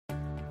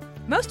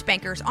Most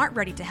bankers aren't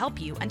ready to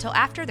help you until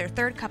after their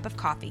third cup of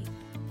coffee.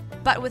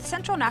 But with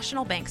Central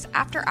National Bank's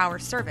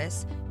after-hours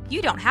service,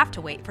 you don't have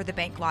to wait for the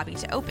bank lobby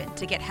to open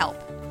to get help.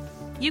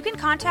 You can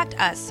contact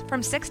us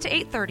from 6 to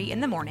 8:30 in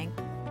the morning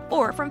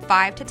or from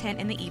 5 to 10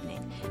 in the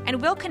evening,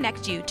 and we'll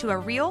connect you to a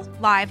real,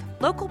 live,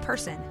 local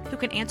person who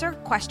can answer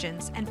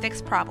questions and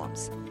fix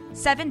problems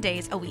 7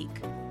 days a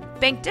week.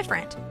 Bank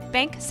different.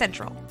 Bank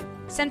Central.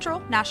 Central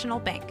National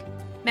Bank.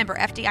 Member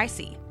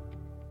FDIC.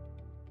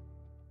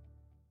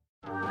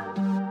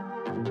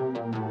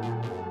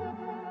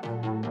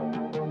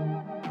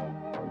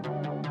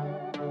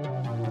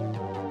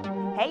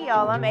 Hey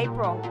y'all, I'm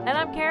April. And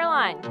I'm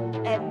Caroline.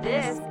 And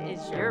this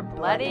is your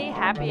Bloody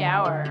Happy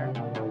Hour.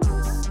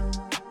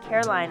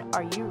 Caroline,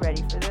 are you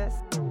ready for this?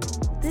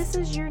 This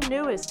is your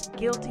newest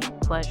guilty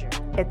pleasure.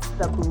 It's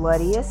the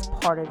bloodiest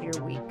part of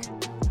your week.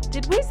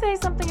 Did we say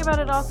something about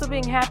it also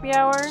being happy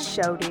hour?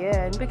 Show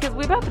did. Because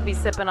we about to be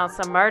sipping on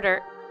some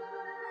murder.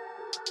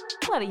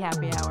 Bloody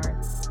Happy Hour.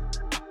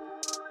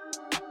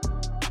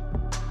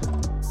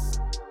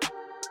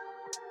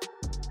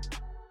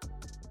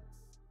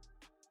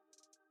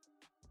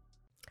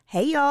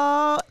 Hey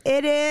y'all,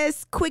 it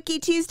is Quickie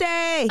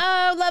Tuesday.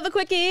 Oh, love a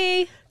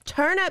quickie.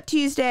 Turn Up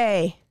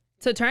Tuesday.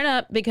 So turn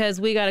up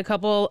because we got a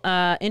couple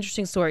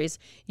interesting stories.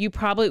 We're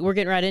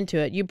getting right into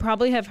it. You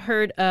probably have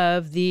heard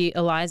of the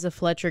Eliza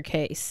Fletcher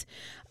case.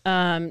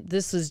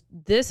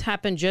 This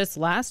happened just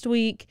last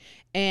week,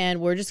 and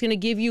we're just going to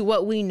give you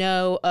what we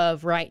know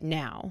of right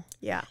now.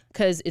 Yeah.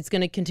 Because it's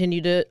going to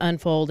continue to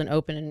unfold and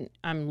open, and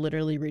I'm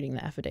literally reading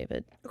the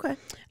affidavit. Okay.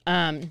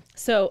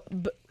 So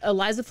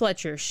Eliza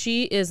Fletcher,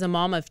 she is a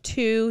mom of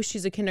two.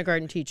 She's a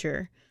kindergarten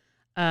teacher.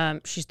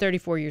 She's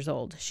 34 years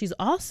old. She's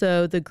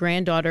also the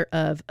granddaughter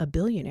of a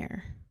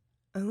billionaire.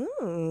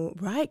 Oh,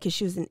 right, because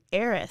she was an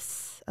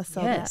heiress. I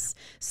saw that.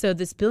 So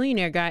this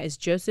billionaire guy is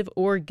Joseph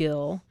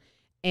Orgill,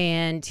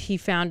 and he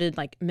founded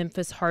like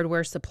Memphis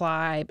Hardware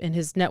Supply, and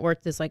his net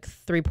worth is like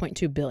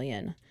 $3.2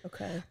 billion.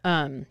 Okay.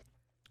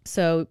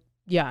 So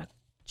yeah,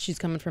 she's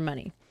coming for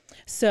money.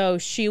 So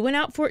she's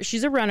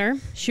a runner.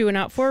 She went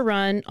out for a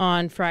run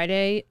on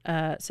Friday,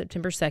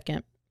 September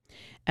 2nd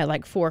at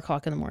like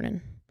 4:00 in the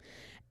morning.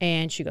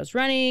 And she goes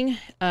running.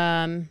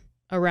 Around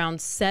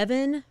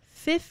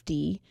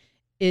 7:50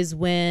 is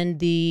when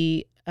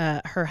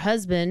her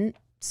husband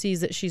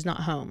sees that she's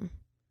not home.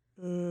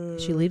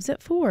 She leaves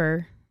at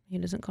 4:00. He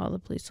doesn't call the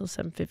police till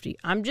 7:50.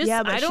 I don't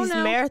she's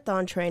know.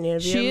 Marathon training.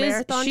 Have you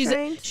marathon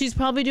trained? She's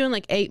probably doing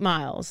like 8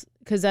 miles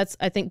because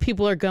I think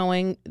people are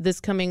going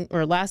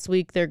last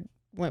week they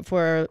went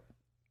for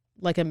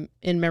like a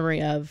in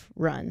memory of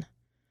run.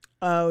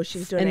 Oh,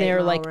 she's doing and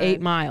they're like run.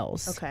 8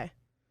 miles. Okay.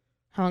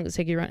 How long does it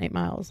take you to run 8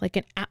 miles? Like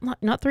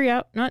not 3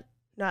 hours, not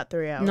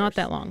 3 hours. Not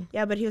that long.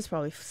 Yeah, but he was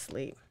probably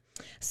asleep.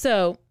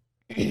 So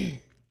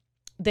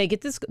they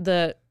get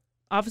the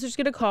officers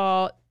get a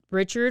call.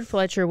 Richard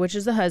Fletcher, which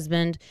is the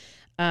husband,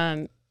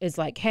 is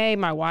like, hey,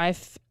 my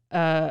wife,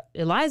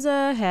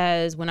 Eliza,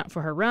 went out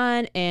for her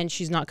run and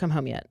she's not come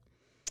home yet.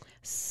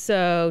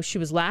 So she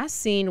was last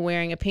seen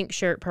wearing a pink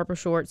shirt, purple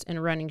shorts,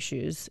 and running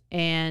shoes.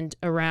 And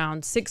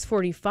around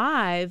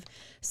 6:45,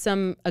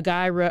 a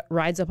guy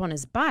rides up on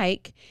his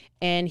bike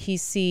and he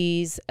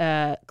sees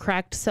a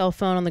cracked cell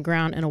phone on the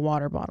ground and a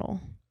water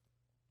bottle.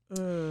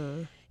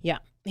 Yeah.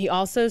 He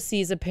also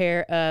sees a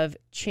pair of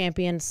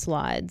Champion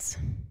slides.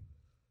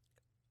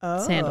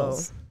 Oh.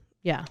 Sandals.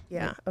 Yeah.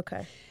 Yeah.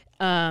 Okay.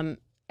 And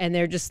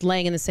they're just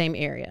laying in the same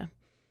area.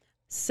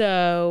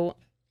 So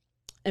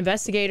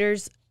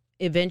investigators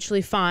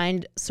eventually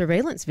find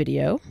surveillance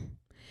video,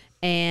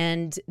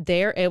 and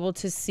they're able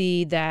to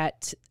see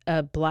that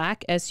a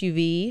black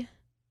SUV,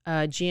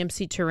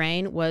 GMC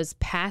Terrain, was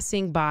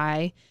passing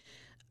by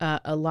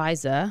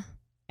Eliza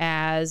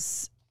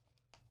as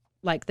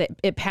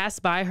it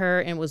passed by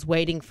her and was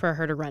waiting for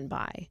her to run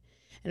by.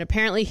 And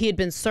apparently he had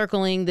been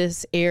circling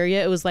this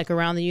area. It was like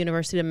around the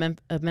University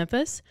of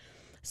Memphis,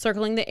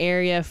 circling the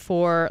area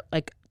for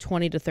like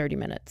 20 to 30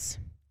 minutes.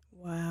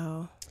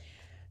 Wow.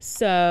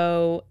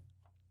 So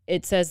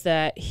it says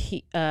that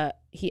he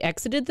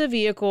exited the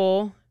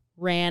vehicle,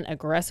 ran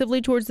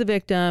aggressively towards the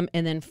victim,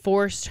 and then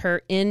forced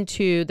her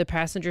into the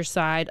passenger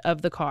side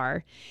of the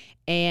car.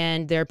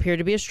 And there appeared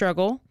to be a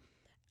struggle.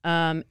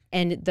 And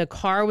the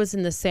car was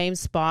in the same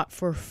spot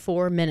for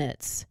 4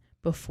 minutes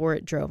before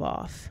it drove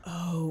off.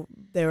 Oh,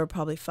 they were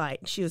probably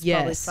fighting. She was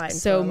probably fighting.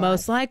 So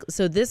most likely,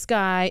 so this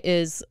guy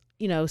is,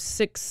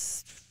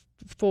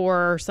 6'4"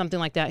 or something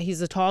like that.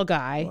 He's a tall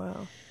guy.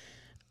 Wow.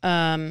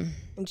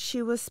 And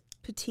she was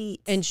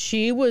petite. And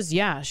she was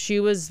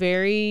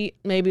very,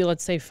 maybe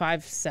let's say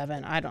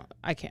 5'7".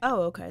 I can't.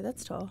 Oh, okay,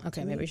 that's tall.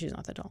 Okay, maybe she's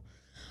not that tall.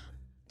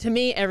 To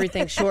me,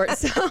 everything's short,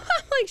 so I'm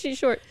like, she's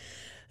short.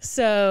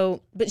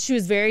 So, but she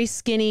was very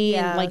skinny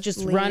and like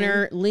just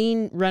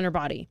lean runner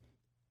body.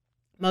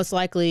 Most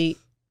likely,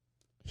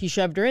 he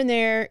shoved her in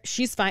there.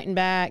 She's fighting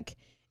back,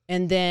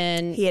 and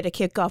then he had to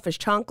kick off his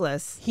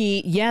chunkless.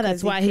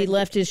 That's why he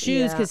left his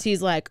shoes, because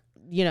he's like,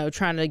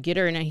 trying to get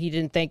her, and he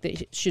didn't think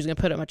that she was gonna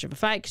put up much of a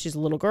fight because she's a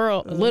little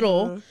girl,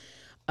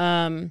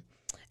 and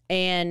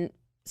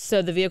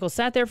So the vehicle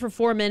sat there for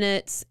 4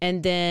 minutes,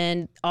 and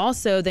then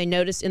also they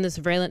noticed in the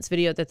surveillance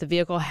video that the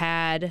vehicle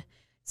had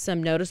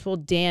some noticeable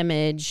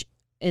damage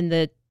in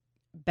the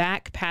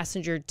back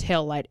passenger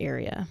taillight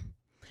area,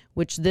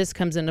 which this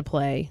comes into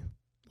play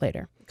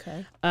later.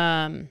 Okay.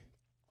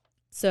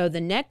 So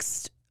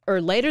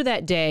later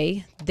that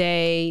day,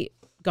 they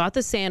got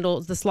the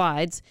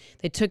slides.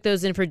 They took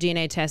those in for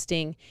DNA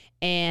testing,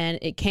 and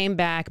it came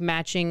back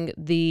matching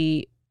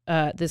the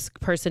this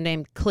person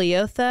named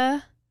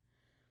Cleotha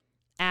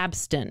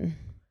Abston.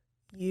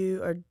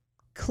 You are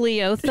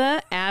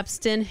Cleotha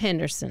Abston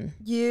Henderson.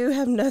 You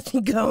have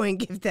nothing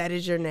going if that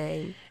is your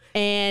name.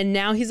 And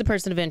now he's a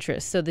person of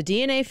interest. So the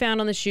DNA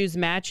found on the shoes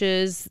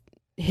matches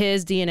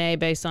his DNA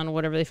based on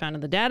whatever they found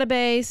in the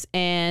database,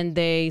 and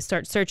they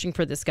start searching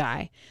for this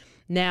guy.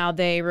 Now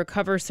they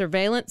recover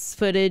surveillance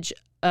footage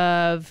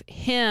of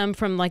him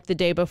from like the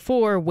day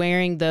before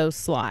wearing those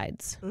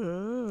slides.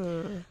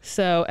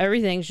 So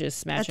everything's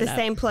just matching at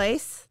the same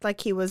place,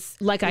 like he was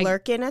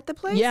lurking at the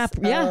place. Yeah.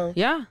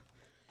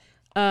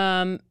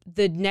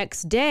 The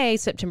next day,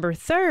 September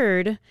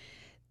 3rd,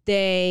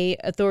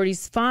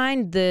 authorities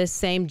find the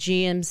same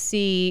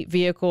GMC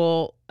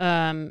vehicle,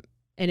 and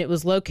it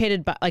was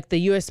located by the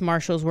U.S.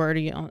 Marshals were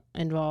already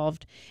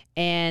involved,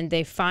 and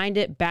they find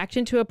it backed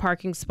into a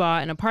parking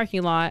spot in a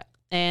parking lot.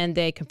 And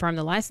they confirmed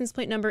the license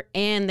plate number,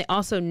 and they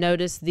also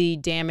noticed the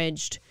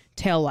damaged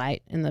taillight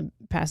in the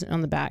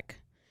on the back.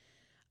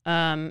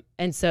 And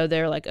so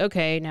they're like,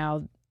 okay,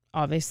 now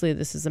obviously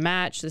this is a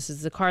match. This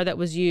is the car that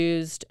was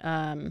used.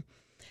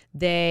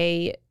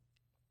 They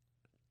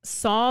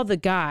saw the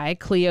guy,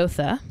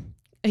 Cleotha.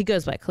 He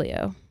goes by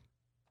Cleo.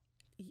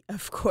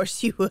 Of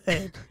course you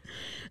would.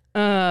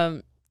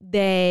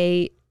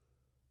 They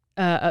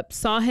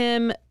saw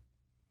him,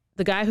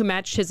 the guy who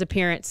matched his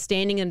appearance,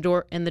 standing in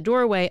the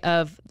doorway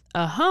of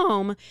a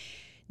home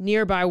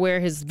nearby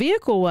where his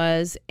vehicle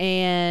was,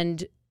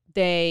 and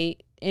they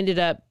ended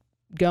up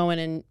going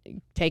and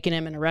taking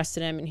him and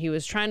arrested him, and he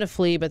was trying to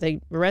flee, but they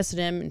arrested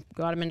him and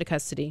got him into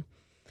custody.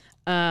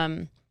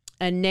 A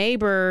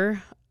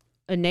neighbor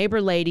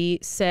lady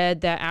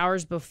said that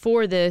hours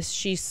before this,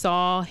 she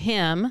saw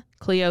him,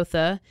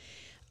 Cleotha,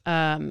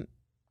 that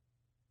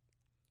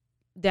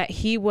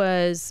he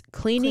was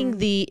cleaning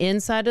the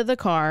inside of the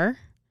car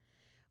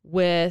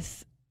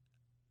with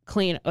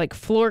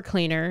floor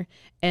cleaner,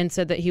 and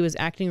said that he was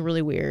acting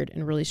really weird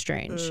and really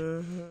strange.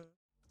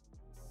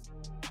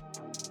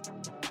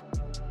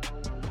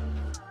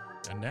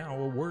 And now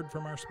a word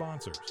from our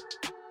sponsors.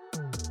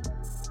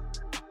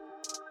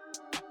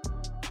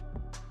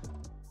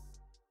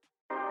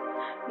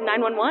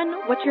 "911,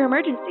 what's your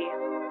emergency?"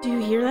 Do you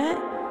hear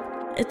that?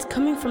 It's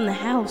coming from the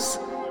house.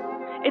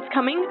 It's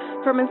coming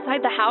from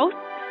inside the house?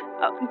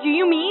 Do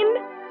you mean,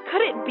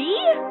 could it be?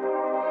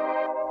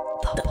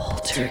 The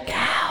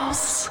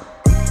Poltergeist.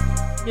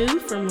 New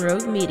from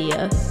Rogue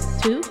Media.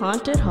 Two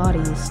haunted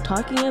hotties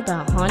talking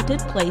about haunted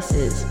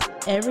places.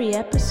 Every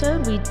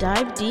episode, we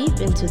dive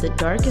deep into the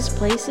darkest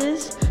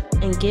places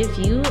and give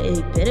you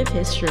a bit of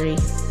history.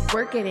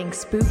 We're getting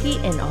spooky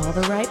in all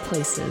the right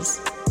places.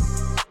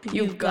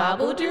 You've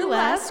gobbled your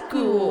last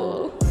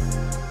ghoul.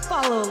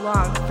 Follow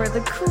along for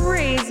the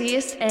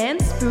craziest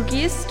and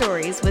spookiest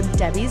stories with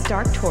Debbie's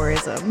Dark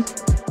Tourism.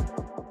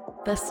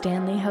 The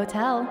Stanley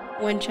Hotel,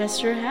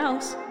 Winchester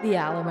House, The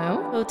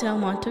Alamo, Hotel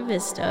Monte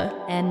Vista,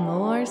 and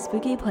more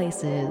spooky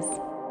places.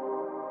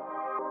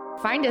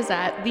 Find us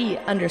at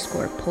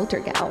 _Poltergals.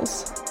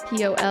 POLTERGALS.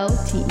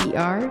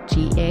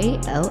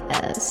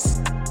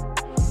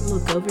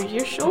 Look over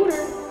your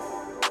shoulder.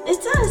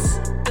 It's us,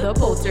 The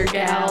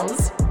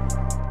Poltergals.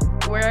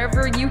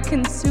 Wherever you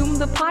consume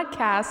the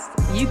podcast,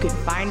 you can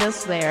find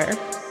us there.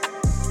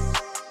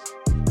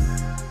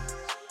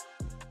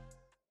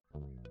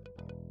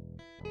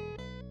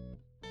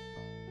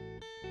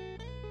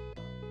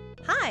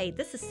 Hi,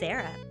 this is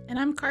Sarah. And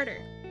I'm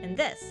Carter. And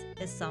this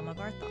is Some of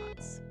Our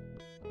Thoughts.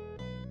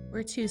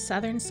 We're two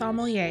Southern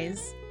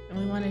sommeliers, and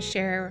we want to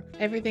share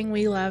everything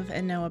we love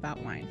and know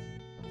about wine.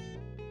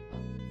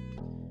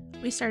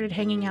 We started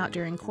hanging out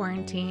during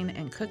quarantine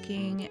and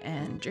cooking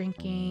and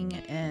drinking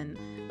and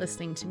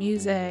listening to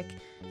music,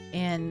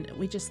 and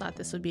we just thought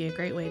this would be a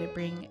great way to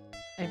bring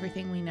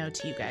everything we know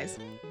to you guys.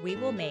 We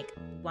will make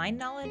wine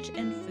knowledge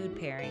and food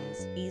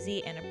pairings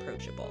easy and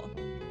approachable.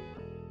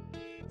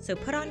 So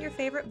put on your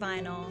favorite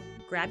vinyl,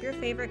 grab your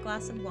favorite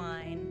glass of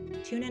wine,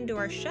 tune into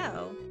our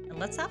show, and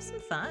let's have some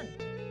fun.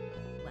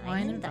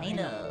 Wine and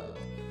vinyl.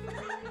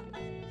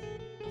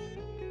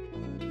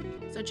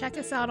 So check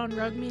us out on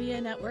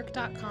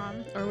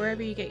roguemedianetwork.com or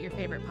wherever you get your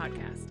favorite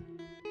podcast.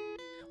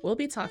 We'll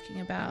be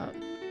talking about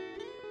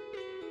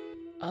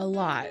a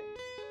lot.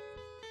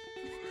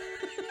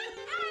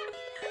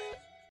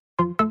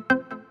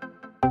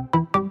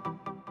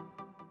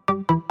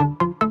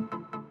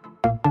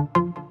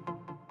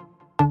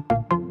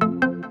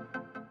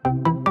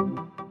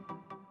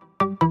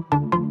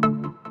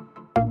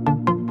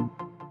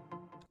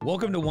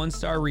 Welcome to One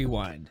Star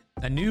Rewind.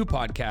 a new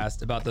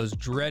podcast about those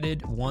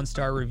dreaded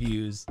one-star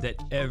reviews that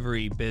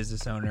every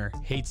business owner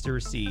hates to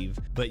receive,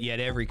 but yet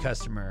every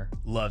customer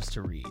loves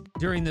to read.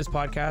 During this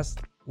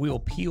podcast, we will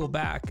peel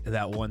back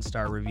that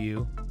one-star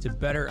review to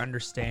better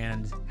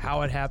understand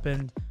how it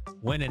happened,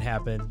 when it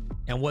happened,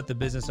 and what the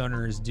business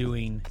owner is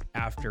doing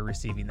after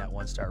receiving that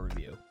one-star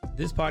review.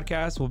 This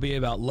podcast will be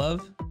about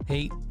love,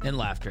 hate, and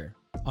laughter.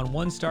 On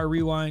One Star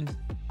Rewind,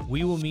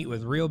 we will meet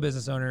with real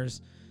business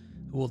owners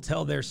who will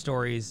tell their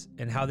stories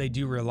and how they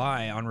do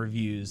rely on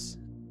reviews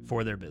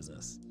for their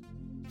business.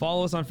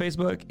 Follow us on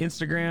Facebook,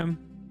 Instagram,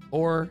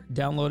 or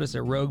download us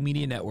at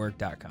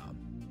roguemedianetwork.com.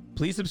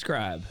 Please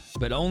subscribe,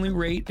 but only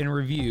rate and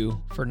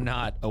review for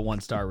not a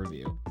one-star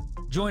review.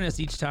 Join us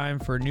each time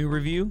for a new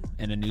review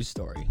and a new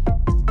story.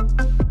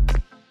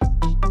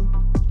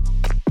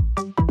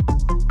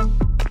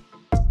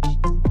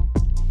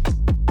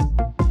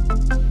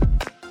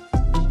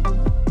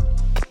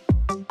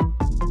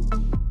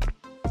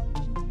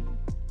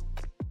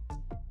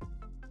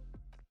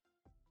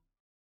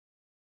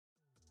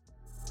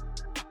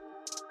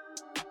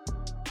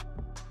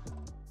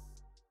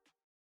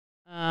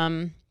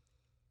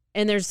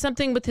 And there's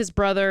something with his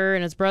brother,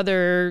 and his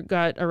brother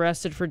got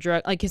arrested for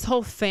drug. Like, his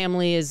whole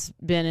family has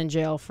been in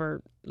jail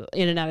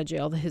in and out of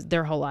jail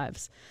their whole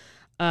lives,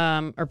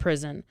 or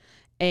prison.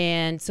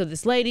 And so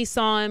this lady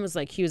saw him, was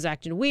like, he was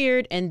acting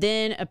weird. And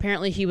then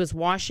apparently he was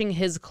washing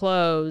his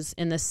clothes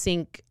in the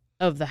sink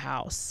of the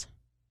house.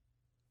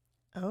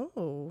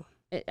 Oh.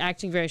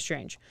 Acting very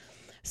strange.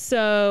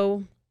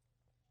 So,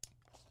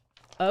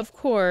 of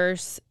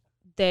course,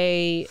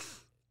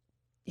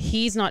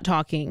 he's not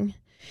talking.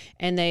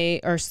 And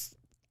they are,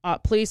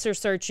 police are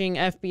searching,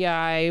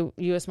 FBI,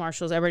 U.S.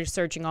 Marshals, everybody's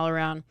searching all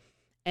around.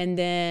 And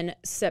then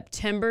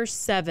September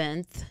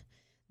 7th,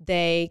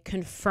 they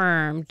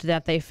confirmed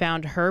that they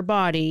found her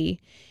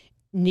body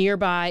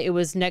nearby. It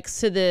was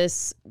next to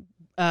this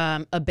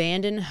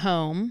abandoned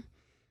home.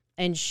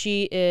 And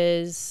she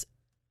is,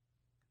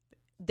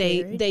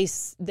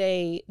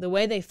 the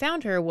way they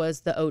found her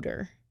was the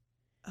odor.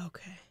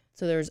 Okay.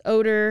 So there was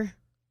odor,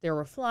 there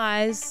were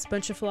flies, a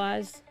bunch of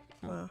flies.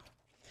 Wow.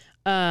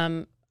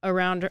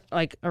 Around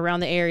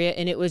the area,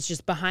 and it was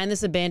just behind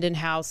this abandoned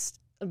house,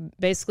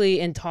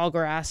 basically in tall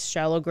grass,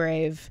 shallow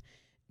grave,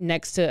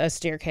 next to a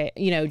staircase.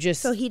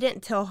 So he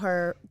didn't tell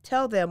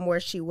them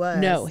where she was.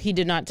 No, he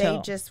did not tell.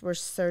 They just were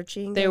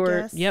searching. They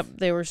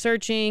were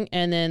searching,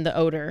 and then the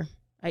odor.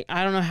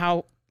 I don't know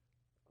how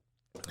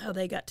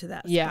they got to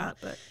that spot,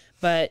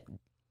 but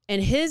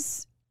and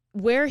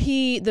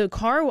the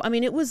car. I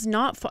mean, it was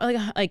not far,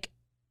 like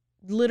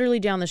literally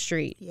down the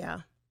street. Yeah,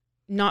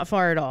 not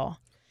far at all.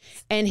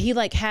 And he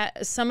had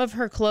some of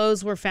her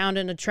clothes were found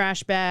in a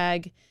trash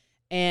bag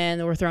and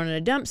they were thrown in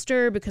a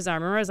dumpster, because I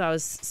remember as I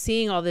was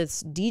seeing all this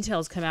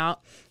details come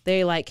out,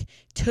 they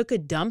took a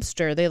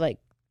dumpster. They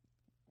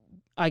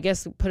I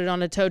guess put it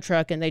on a tow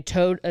truck, and they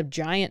towed a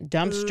giant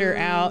dumpster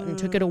out and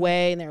took it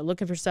away, and they were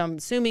looking for some,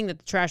 assuming that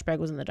the trash bag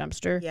was in the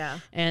dumpster. Yeah.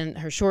 And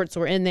her shorts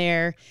were in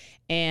there,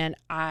 and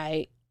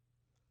I'm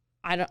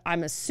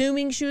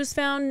assuming she was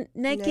found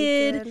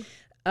naked.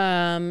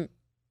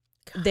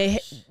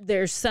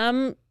 There's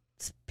some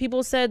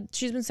people said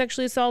she's been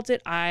sexually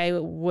assaulted. I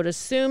would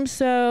assume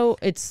so.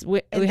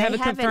 We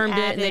haven't confirmed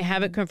it, and they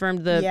haven't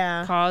confirmed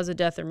the cause of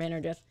death or manner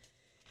of death.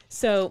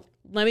 So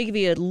let me give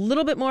you a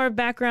little bit more of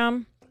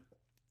background.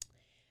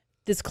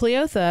 This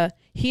Cleotha,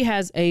 he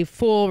has a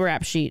full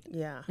rap sheet.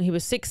 Yeah. He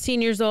was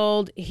 16 years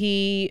old.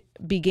 He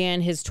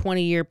began his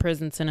 20-year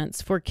prison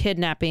sentence for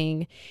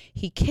kidnapping.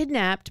 He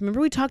kidnapped,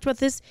 remember we talked about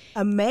this?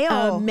 A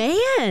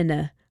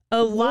man.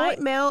 A white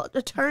male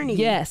attorney.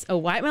 Yes, a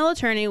white male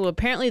attorney. Well,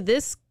 apparently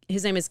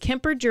his name is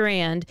Kemper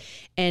Durand,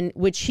 and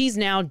which he's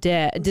now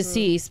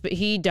deceased, but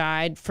he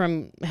died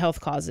from health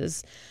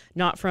causes,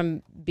 not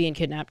from being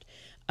kidnapped.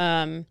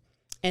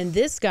 And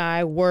this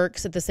guy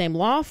works at the same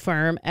law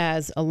firm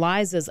as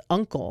Eliza's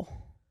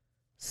uncle.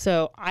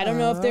 So I don't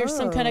know if there's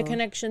some kind of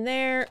connection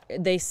there.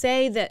 They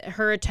say that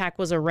her attack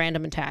was a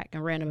random attack,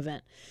 a random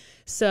event.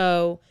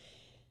 So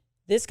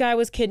this guy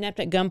was kidnapped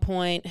at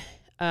gunpoint.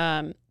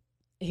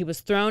 He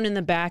was thrown in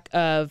the back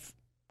of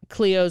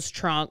Cleo's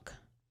trunk,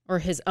 or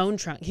his own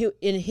trunk.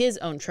 In his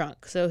own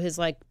trunk. So his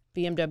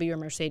BMW or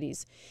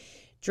Mercedes.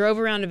 Drove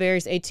around to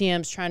various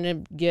ATMs trying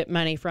to get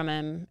money from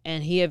him,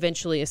 and he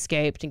eventually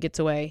escaped and gets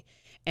away.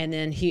 And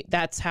then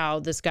that's how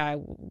this guy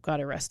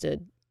got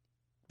arrested,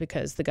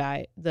 because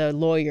the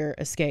lawyer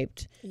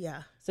escaped.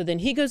 Yeah. So then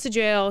he goes to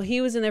jail.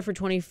 He was in there for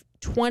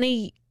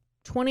 20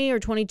 or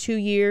 22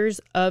 years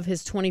of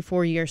his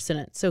 24-year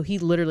sentence. So he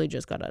literally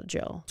just got out of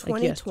jail.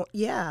 20,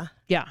 yeah.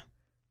 Yeah.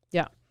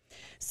 Yeah.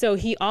 So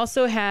he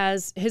also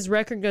his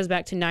record goes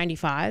back to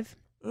 95.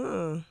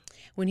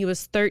 When he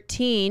was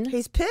 13.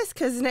 He's pissed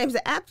because his name's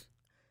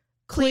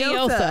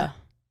Cleotha.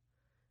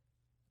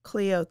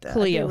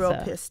 I'd be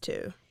real pissed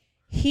too.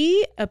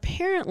 He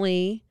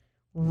apparently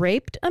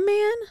raped a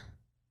man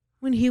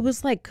when he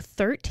was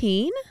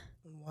 13.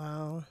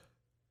 Wow.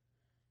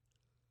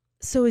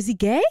 So is he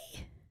gay?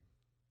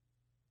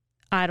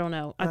 I don't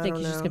know. I think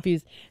he's just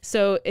confused.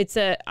 So it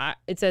says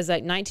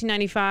like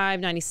 1995,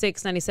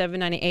 96, 97,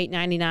 98,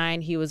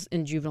 99. He was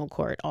in juvenile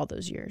court all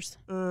those years.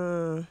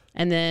 And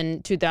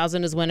then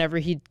 2000 is whenever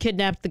he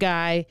kidnapped the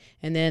guy,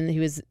 and then he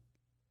was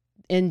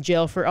in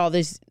jail for all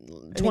these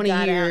 20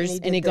 years,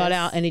 and he got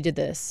out and he did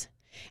this.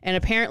 And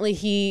apparently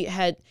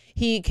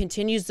he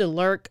continues to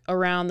lurk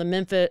around the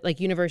Memphis, like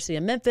University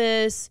of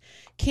Memphis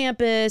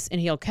campus,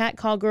 and he'll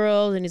catcall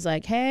girls, and he's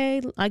like,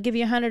 hey, I'll give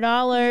you $100.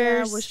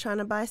 Yeah, I was trying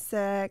to buy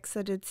sex.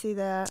 I did see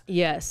that.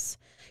 Yes.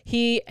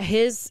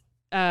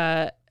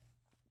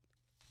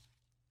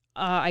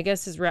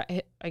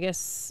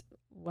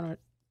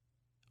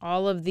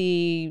 All of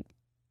the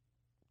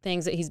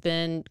things that he's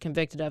been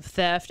convicted of: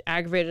 theft,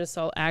 aggravated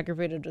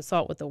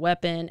assault with a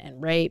weapon,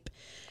 and rape.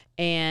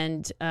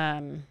 And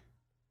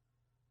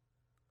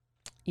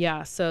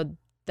yeah, so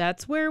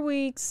that's where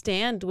we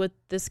stand with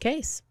this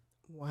case.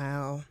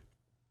 Wow.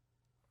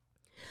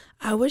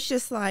 I was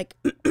just like,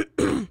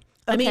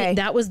 I mean,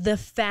 that was the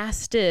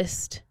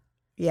fastest.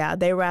 Yeah,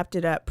 they wrapped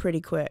it up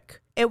pretty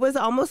quick. It was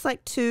almost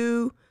like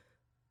too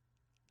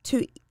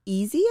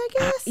easy, I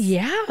guess.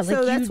 Yeah.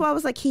 So that's why I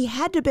was like, he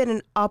had to have been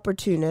an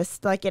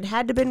opportunist. Like, it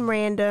had to have been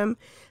random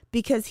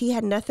because he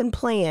had nothing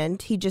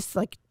planned. He just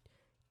like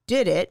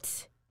did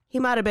it. He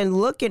might have been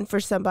looking for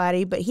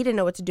somebody, but he didn't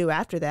know what to do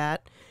after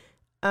that.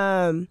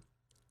 And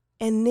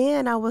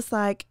then I was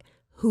like,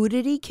 who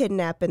did he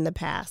kidnap in the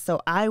past? So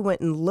I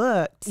went and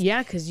looked.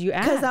 Yeah, because you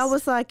asked. Because I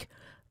was like,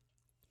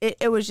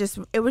 it was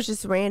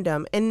just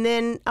random. And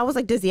then I was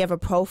like, does he have a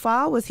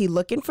profile? Was he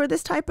looking for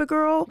this type of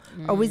girl?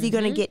 Or was he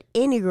going to get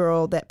any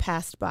girl that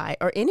passed by?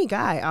 Or any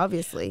guy,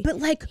 obviously. But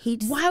like,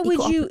 why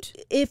would you,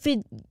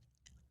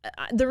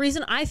 the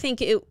reason I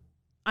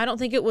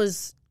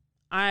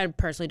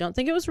personally don't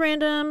think it was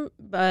random,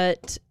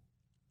 but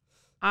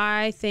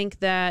I think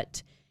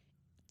that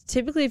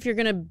typically if you're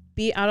going to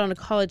be out on a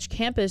college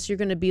campus, you're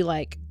going to be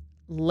like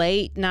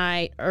late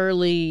night,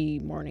 early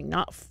morning,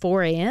 not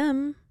 4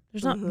 a.m.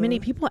 There's not many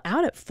people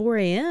out at 4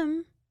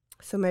 a.m.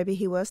 So maybe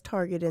he was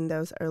targeting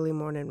those early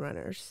morning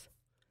runners.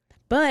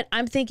 But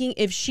I'm thinking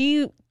if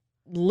she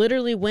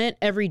literally went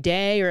every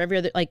day or every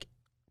other, like,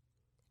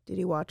 did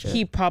he watch her?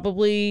 He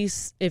probably,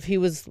 if he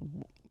was,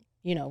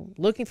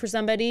 looking for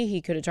somebody,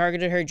 he could have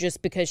targeted her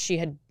just because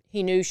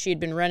he knew she had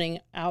been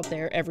running out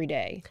there every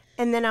day.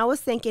 And then I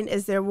was thinking,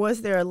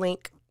 was there a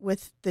link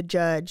with the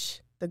judge,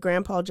 the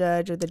grandpa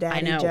judge or the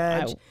daddy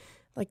judge?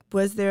 Like,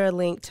 was there a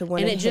link to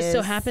one of his? And it just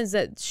so happens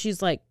that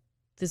she's like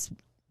this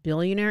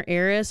billionaire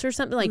heiress or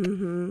something. Like, I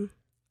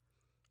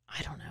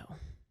don't know.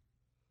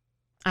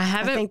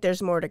 I think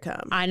there's more to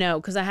come. I know,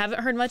 because I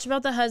haven't heard much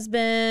about the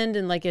husband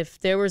and like if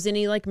there was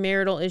any like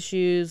marital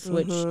issues,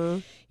 which,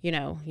 you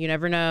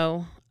never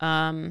know.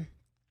 And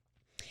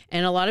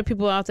a lot of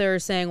people out there are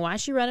saying, why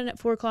is she running at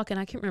 4 o'clock? And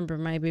I can't remember.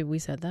 Maybe we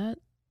said that.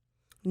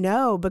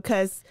 No,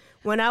 because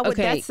when I would,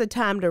 that's the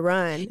time to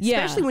run.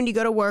 Yeah. Especially when you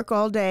go to work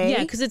all day. Yeah,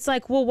 because it's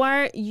like,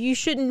 well, you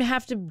shouldn't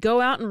have to go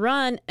out and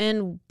run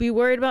and be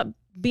worried about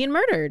being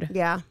murdered.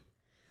 Yeah.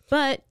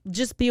 But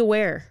just be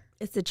aware.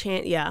 It's a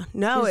chance. Yeah.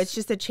 No, it's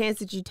just a chance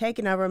that you take.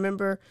 And I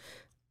remember,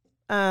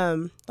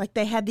 like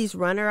they had these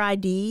runner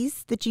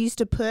IDs that you used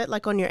to put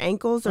like on your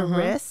ankles or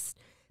wrists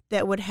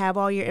that would have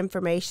all your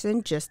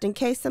information just in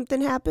case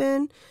something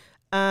happened.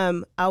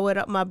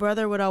 My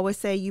brother would always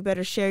say, you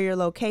better share your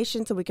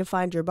location so we can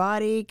find your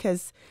body,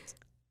 because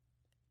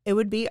it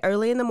would be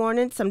early in the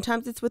morning.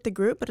 Sometimes it's with the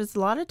group, but a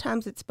lot of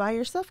times it's by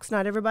yourself because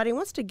not everybody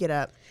wants to get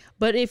up.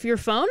 But if your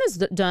phone is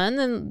done,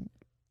 then,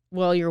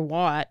 your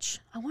watch.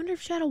 I wonder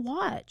if she had a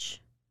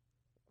watch.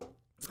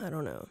 I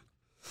don't know.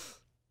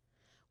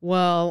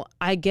 Well,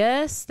 I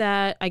guess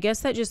that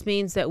just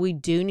means that we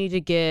do need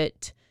to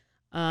get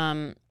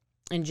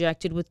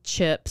injected with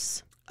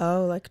chips.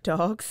 Oh, like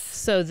dogs?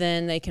 So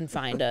then they can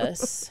find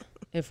us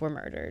if we're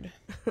murdered.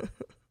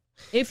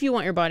 If you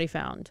want your body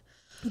found.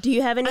 Do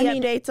you have any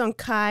updates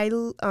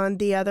on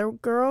the other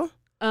girl?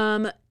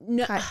 No.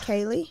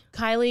 Kaylee?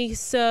 Kylie.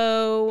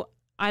 So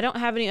I don't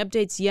have any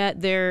updates yet.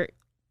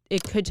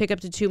 It could take up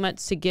to 2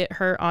 months to get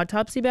her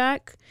autopsy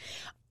back.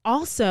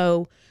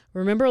 Also,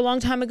 remember a long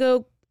time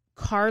ago,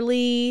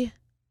 Carly,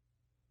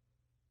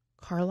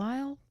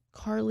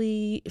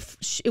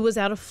 it was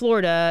out of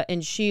Florida,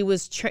 and she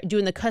was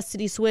doing the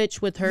custody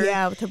switch with her.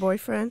 Yeah, with her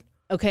boyfriend.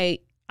 Okay,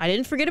 I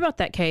didn't forget about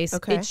that case.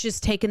 Okay. It's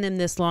just taken them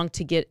this long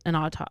to get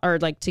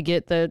to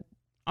get the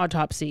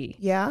autopsy.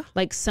 Yeah.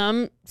 Like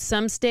some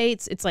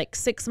states, it's like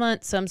 6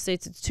 months. Some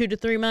states, it's 2 to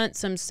 3 months.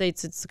 Some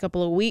states, it's a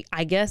couple of weeks.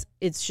 I guess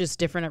it's just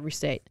different every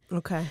state.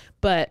 Okay.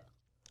 But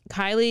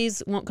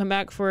Kylie's won't come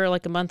back for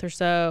like a month or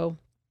so.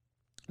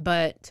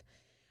 But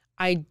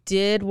I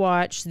did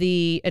watch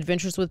the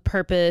Adventures with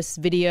Purpose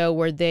video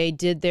where they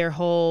did their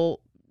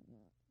whole,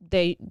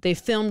 they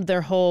filmed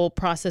their whole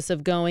process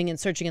of going and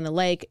searching in the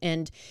lake,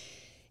 and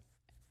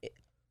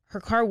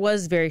her car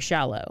was very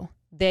shallow.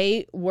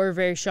 They were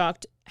very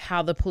shocked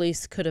how the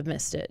police could have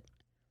missed it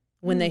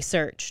when they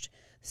searched.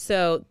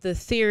 So the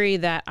theory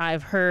that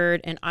I've heard,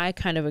 and I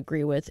kind of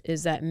agree with,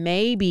 is that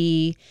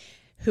maybe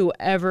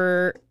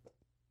whoever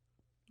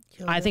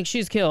I think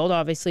she's killed,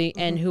 obviously,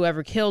 and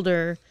whoever killed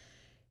her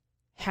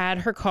had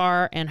her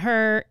car and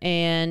her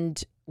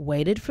and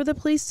waited for the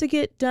police to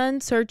get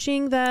done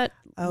searching that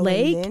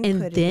lake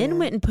and then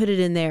went and put it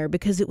in there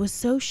because it was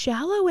so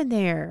shallow in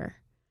there.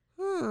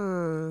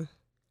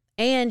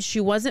 And she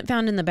wasn't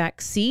found in the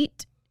back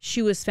seat.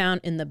 She was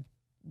found in the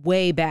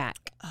way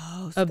back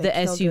so of the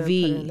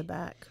SUV. Put her in the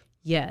back.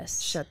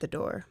 Yes. Shut the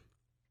door.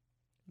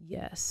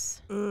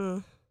 Yes.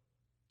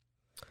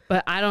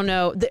 But I don't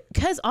know,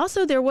 because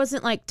also there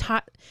wasn't like,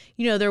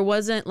 there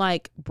wasn't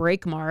like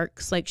brake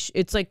marks. Like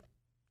it's like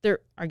there,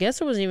 I guess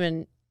there wasn't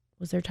even,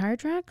 was there tire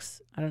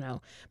tracks? I don't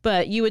know.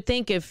 But you would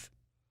think if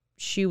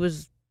she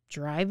was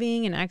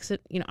driving an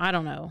accident, I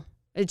don't know.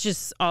 It's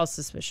just all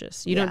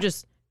suspicious. You don't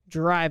just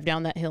drive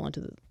down that hill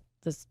into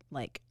this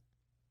lake.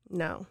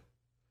 No.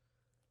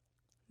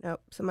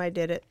 Nope. Somebody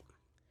did it.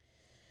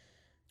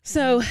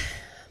 So.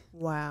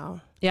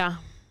 Wow. Yeah.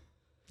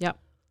 Yep.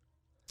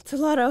 It's a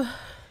lot of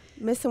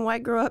missing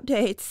white girl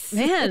updates.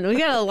 Man, we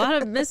got a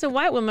lot of missing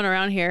white women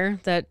around here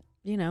that,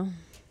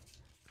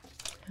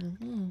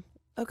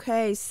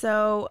 Okay,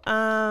 so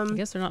I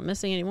guess they're not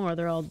missing anymore.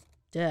 They're all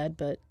dead,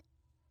 but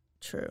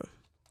true.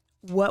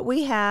 What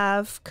we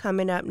have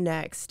coming up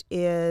next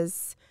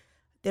is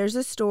there's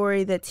a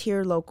story that's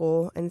here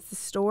local, and it's the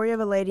story of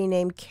a lady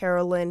named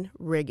Carolyn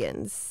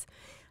Riggins.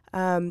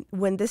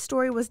 When this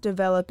story was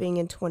developing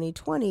in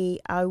 2020,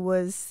 I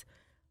was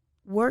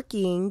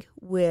working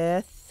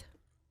with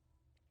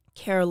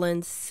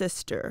Carolyn's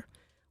sister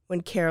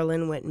when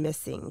Carolyn went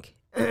missing.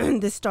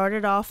 This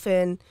started off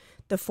in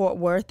the Fort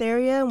Worth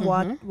area,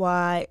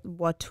 Watauga.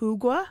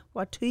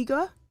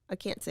 I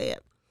can't say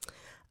it.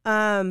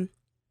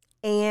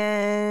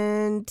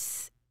 And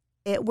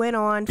it went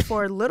on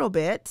for a little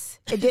bit.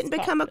 It didn't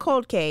become a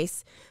cold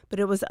case, but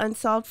it was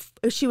unsolved.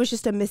 She was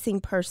just a missing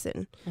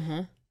person.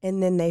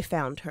 And then they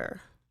found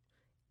her.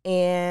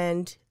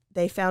 And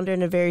they found her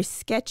in a very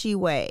sketchy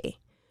way.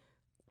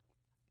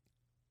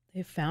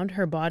 They found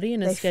her body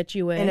in a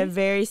sketchy way? In a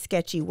very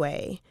sketchy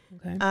way.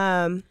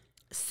 Okay.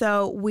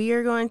 So we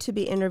are going to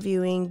be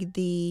interviewing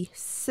the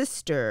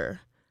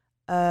sister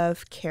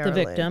of Carolyn.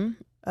 The victim?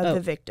 The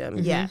victim.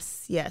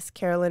 Yes.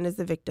 Carolyn is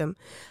the victim.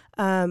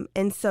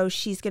 And so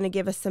she's going to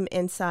give us some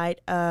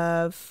insight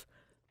of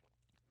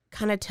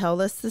kind of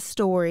tell us the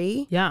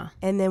story. Yeah.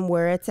 And then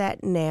where it's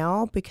at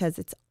now, because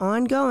it's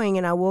ongoing.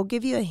 And I will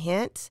give you a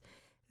hint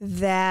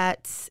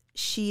that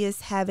she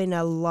is having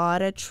a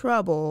lot of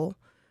trouble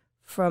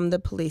from the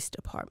police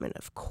department,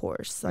 of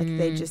course. Like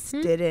they just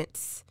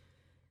didn't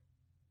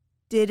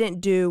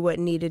do what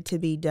needed to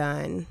be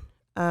done.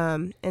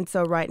 And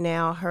so right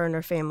now, her and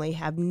her family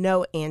have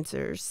no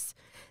answers.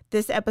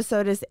 This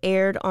episode is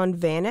aired on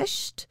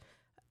Vanished.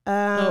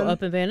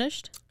 Up and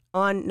Vanished?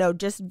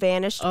 Just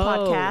Vanished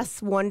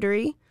podcast,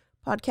 Wondery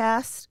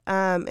podcast.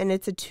 And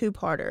it's a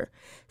 2-parter.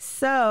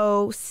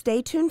 So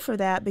stay tuned for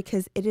that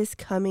because it is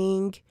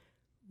coming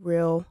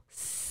real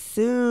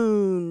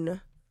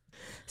soon.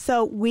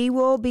 So we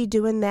will be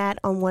doing that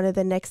on one of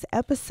the next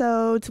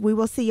episodes. We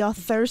will see y'all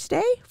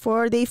Thursday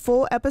for the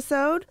full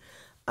episode.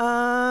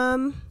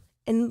 And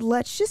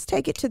let's just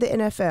take it to the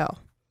NFL.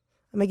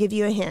 I'm going to give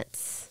you a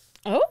hint.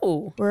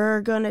 Oh.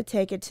 We're going to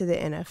take it to the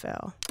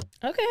NFL.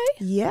 Okay.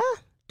 Yeah.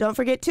 Don't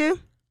forget to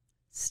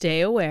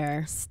stay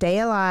aware. Stay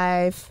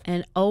alive.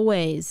 And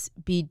always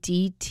be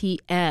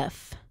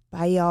DTF.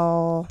 Bye,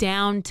 y'all.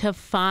 Down to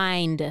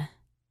find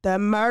the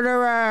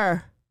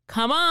murderer.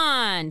 Come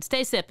on.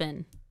 Stay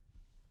sipping.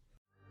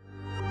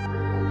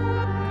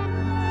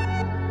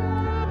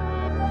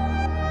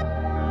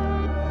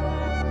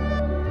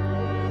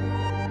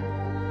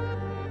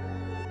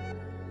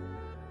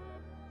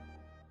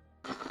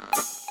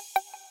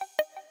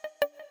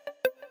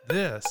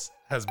 This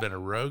has been a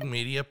Rogue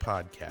Media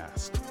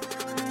podcast.